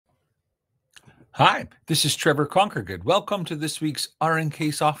Hi, this is Trevor Conquergood. Welcome to this week's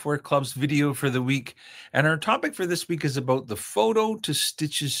RNK Software Club's video for the week. And our topic for this week is about the Photo to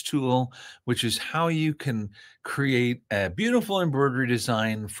Stitches tool, which is how you can create a beautiful embroidery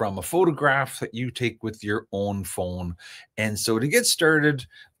design from a photograph that you take with your own phone. And so to get started,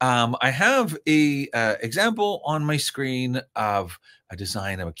 I have a example on my screen of a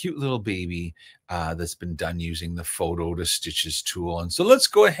design of a cute little baby that's been done using the Photo to Stitches tool. And so let's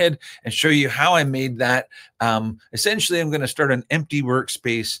go ahead and show you how I made that. Essentially, I'm going to start an empty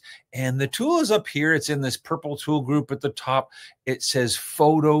workspace, and the tool is up here. It's in this purple tool group at the top. It says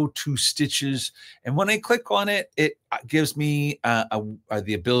Photo to Stitches, and when I click on it, it gives me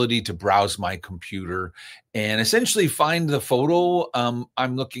the ability to browse my computer and essentially find the photo.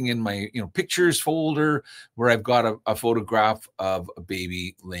 I'm looking in my pictures folder where I've got a photograph of a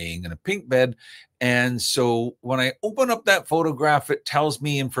baby laying in a pink bed. And so when I open up that photograph, it tells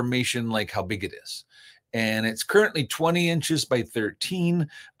me information like how big it is. And it's currently 20 inches by 13.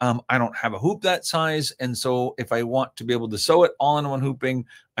 I don't have a hoop that size. And so if I want to be able to sew it all in one hooping,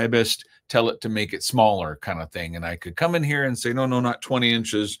 I best tell it to make it smaller kind of thing. And I could come in here and say, no, not 20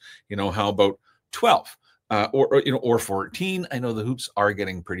 inches. How about 12? Or 14. I know the hoops are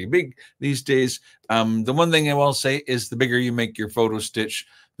getting pretty big these days. The one thing I will say is the bigger you make your photo stitch,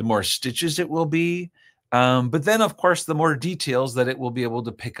 the more stitches it will be. But then, of course, the more details that it will be able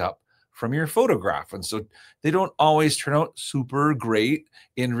to pick up from your photograph. And so they don't always turn out super great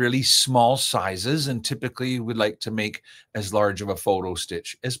in really small sizes. And typically we'd like to make as large of a photo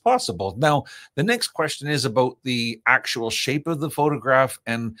stitch as possible. Now, the next question is about the actual shape of the photograph.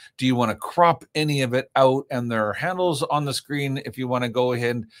 And do you want to crop any of it out? And there are handles on the screen if you want to go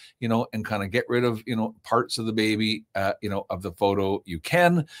ahead, and kind of get rid of, parts of the baby, of the photo. You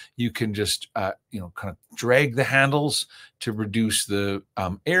can just, kind of drag the handles to reduce the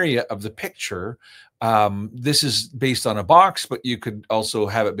area of the picture. This is based on a box, but you could also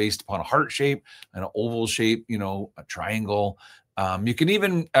have it based upon a heart shape, an oval shape, a triangle. You can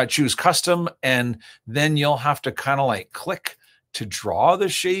even choose custom, and then you'll have to kind of like click to draw the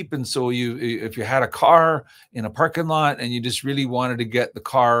shape. And so if you had a car in a parking lot and you just really wanted to get the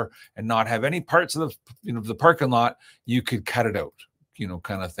car and not have any parts of the parking lot, you could cut it out,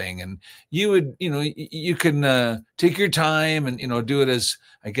 kind of thing. And you would, you can take your time and, do it as,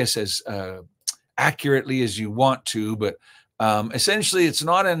 I guess, as accurately as you want to. But essentially, it's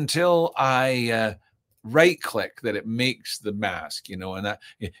not until I right click that it makes the mask, and that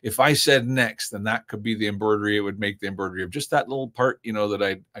if I said next, then that could be the embroidery. It would make the embroidery of just that little part,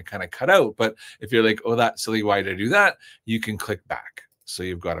 that I kind of cut out. But if you're like, oh, that's silly, why did I do that? You can click back. So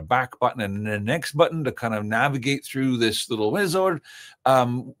you've got a back button and the next button to kind of navigate through this little wizard.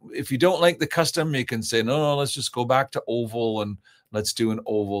 If you don't like the custom, you can say, no, let's just go back to oval and let's do an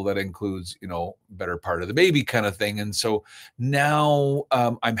oval that includes, better part of the baby kind of thing. And so now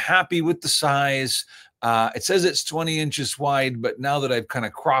I'm happy with the size. It says it's 20 inches wide, but now that I've kind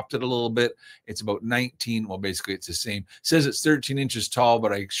of cropped it a little bit, it's about 19. Well, basically it's the same. It says it's 13 inches tall,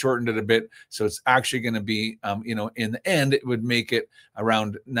 but I shortened it a bit. So it's actually going to be, in the end, it would make it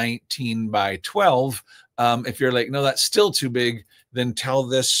around 19 by 12. If you're like, no, that's still too big, then tell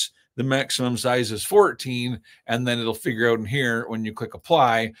this the maximum size is 14, and then it'll figure out in here when you click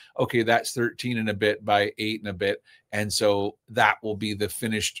apply, okay, that's 13 and a bit by 8 and a bit. And so that will be the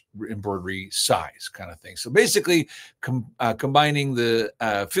finished embroidery size kind of thing. So basically combining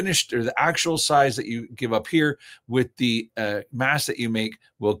the finished or the actual size that you give up here with the mask that you make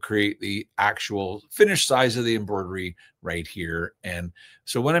will create the actual finished size of the embroidery right here. And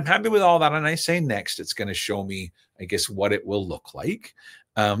so when I'm happy with all that and I say next, it's going to show me, I guess, what it will look like.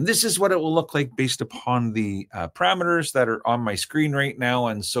 This is what it will look like based upon the parameters that are on my screen right now.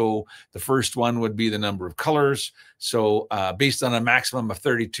 And so the first one would be the number of colors. So based on a maximum of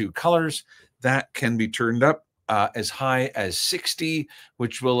 32 colors, that can be turned up as high as 60,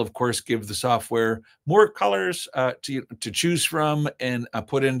 which will, of course, give the software more colors to choose from and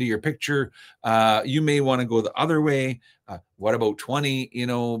put into your picture. You may want to go the other way. What about 20?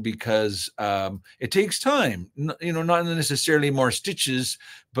 Because it takes time, not necessarily more stitches,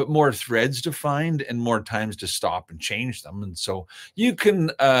 but more threads to find and more times to stop and change them. And so you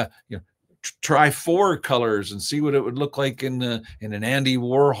can, try 4 colors and see what it would look like in an Andy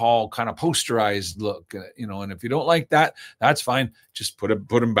Warhol kind of posterized look, and if you don't like that, that's fine. Just put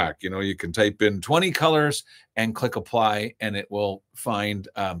them back. You can type in 20 colors and click apply, and it will find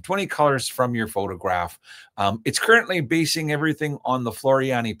 20 colors from your photograph. It's currently basing everything on the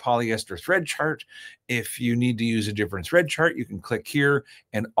Floriani polyester thread chart. If you need to use a different thread chart, you can click here,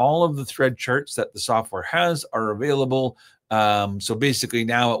 and all of the thread charts that the software has are available So basically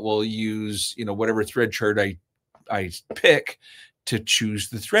now it will use, whatever thread chart I pick to choose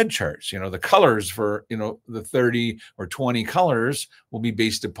the thread charts. The colors for, the 30 or 20 colors will be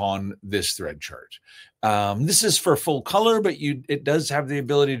based upon this thread chart. This is for full color, but it does have the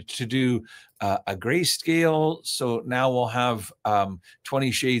ability to do a grayscale. So now we'll have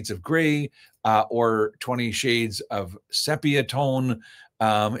 20 shades of gray or 20 shades of sepia tone.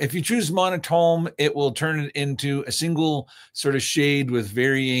 If you choose monotone, it will turn it into a single sort of shade with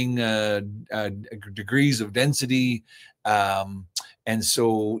varying degrees of density. And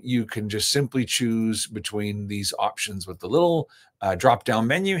so you can just simply choose between these options with the little drop-down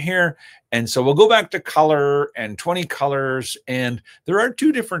menu here. And so we'll go back to color and 20 colors. And there are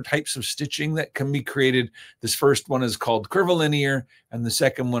two different types of stitching that can be created. This first one is called curvilinear, and the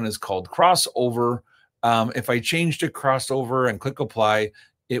second one is called crossover. If I change to crossover and click apply,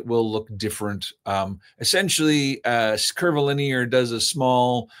 it will look different. Essentially, curvilinear does a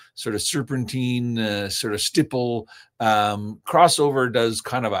small sort of serpentine sort of stipple. Crossover does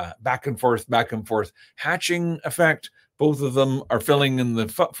kind of a back and forth hatching effect. Both of them are filling in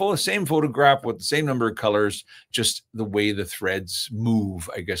the same photograph with the same number of colors, just the way the threads move,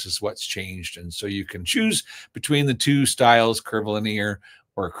 I guess, is what's changed. And so you can choose between the two styles, curvilinear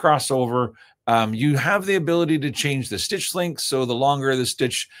or crossover. You have the ability to change the stitch length. So the longer the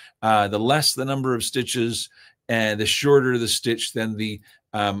stitch, the less the number of stitches, and the shorter the stitch, then the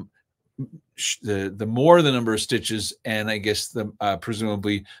more the number of stitches, and I guess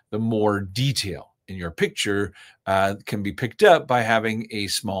presumably the more detail in your picture can be picked up by having a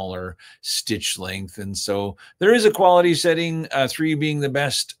smaller stitch length. And so there is a quality setting, 3 being the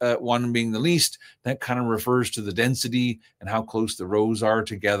best, 1 being the least. That kind of refers to the density and how close the rows are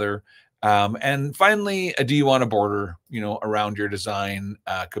together. And finally, do you want a border, around your design?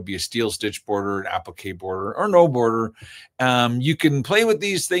 Could be a steel stitch border, an applique border, or no border. You can play with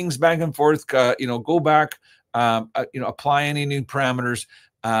these things back and forth, go back, apply any new parameters.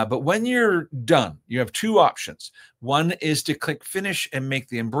 But when you're done, you have 2 options. One is to click finish and make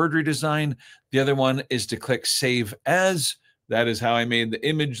the embroidery design. The other one is to click save as. That is how I made the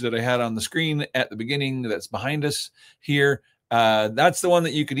image that I had on the screen at the beginning that's behind us here. That's the one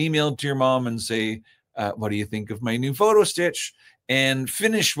that you could email to your mom and say, what do you think of my new photo stitch? And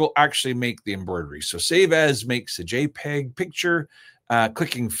finish will actually make the embroidery. So save as makes a JPEG picture.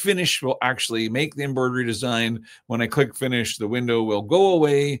 Clicking finish will actually make the embroidery design. When I click finish, the window will go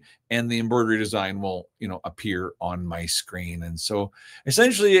away and the embroidery design will, appear on my screen. And so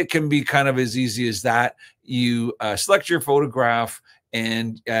essentially it can be kind of as easy as that. You select your photograph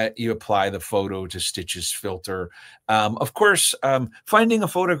and you apply the photo to Stitches filter. Of course, finding a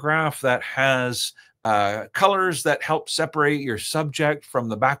photograph that has colors that help separate your subject from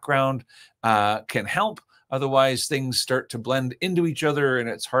the background can help. Otherwise, things start to blend into each other, and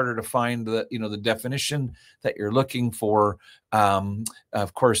it's harder to find the definition that you're looking for.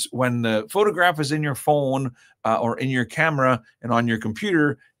 Of course, when the photograph is in your phone or in your camera and on your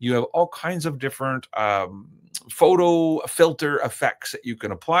computer, you have all kinds of different photo filter effects that you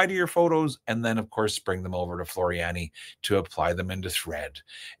can apply to your photos, and then of course bring them over to Floriani to apply them into thread.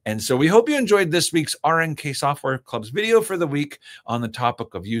 And so we hope you enjoyed this week's RNK Software Club's video for the week on the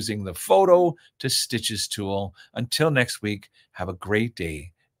topic of using the photo to stitches tool. Until next week, have a great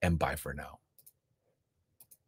day and bye for now.